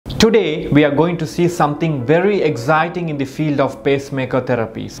Today we are going to see something very exciting in the field of pacemaker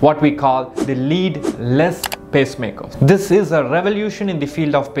therapies, what we call the leadless pacemakers. This is a revolution in the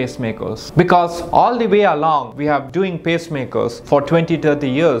field of pacemakers because all the way along we have doing pacemakers for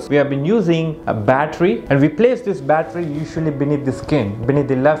 20-30 years. We have been using a battery, and we place this battery usually beneath the skin, beneath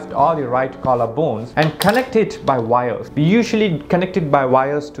the left or the right collarbones, and connect it by wires. We usually connect it by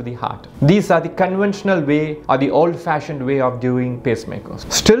wires to the heart. These are the conventional way or the old-fashioned way of doing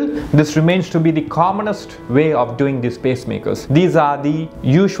pacemakers. Still, this remains to be the commonest way of doing these pacemakers. These are the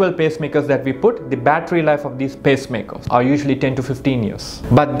usual pacemakers that we put. The battery life of these pacemakers are usually 10 to 15 years.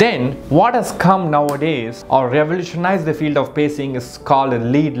 But then what has come nowadays or revolutionized the field of pacing is called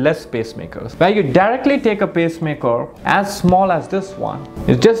leadless pacemakers, where you directly take a pacemaker as small as this one.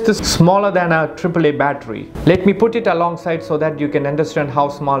 It's just this smaller than a AAA battery. Let me put it alongside so that you can understand how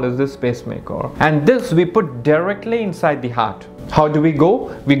small is this pacemaker. And this we put directly inside the heart. How do we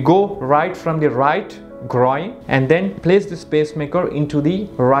go? We go right from the right groin and then place this pacemaker into the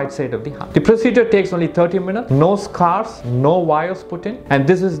right side of the heart. The procedure takes only 30 minutes, no scars, no wires put in, and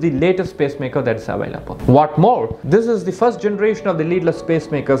this is the latest pacemaker that is available. What more, this is the first generation of the leadless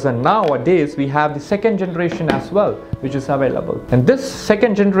pacemakers, and nowadays we have the second generation as well, which is available. And this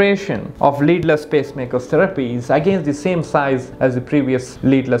second generation of leadless pacemakers therapy is again the same size as the previous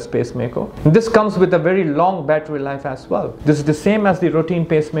leadless pacemaker. And this comes with a very long battery life as well. This is the same as the routine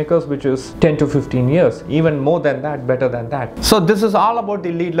pacemakers, which is 10 to 15 years. Even more than that, better than that. So this is all about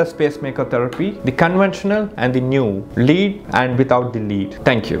the leadless pacemaker therapy, the conventional and the new, lead and without the lead.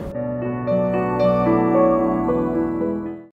 Thank you.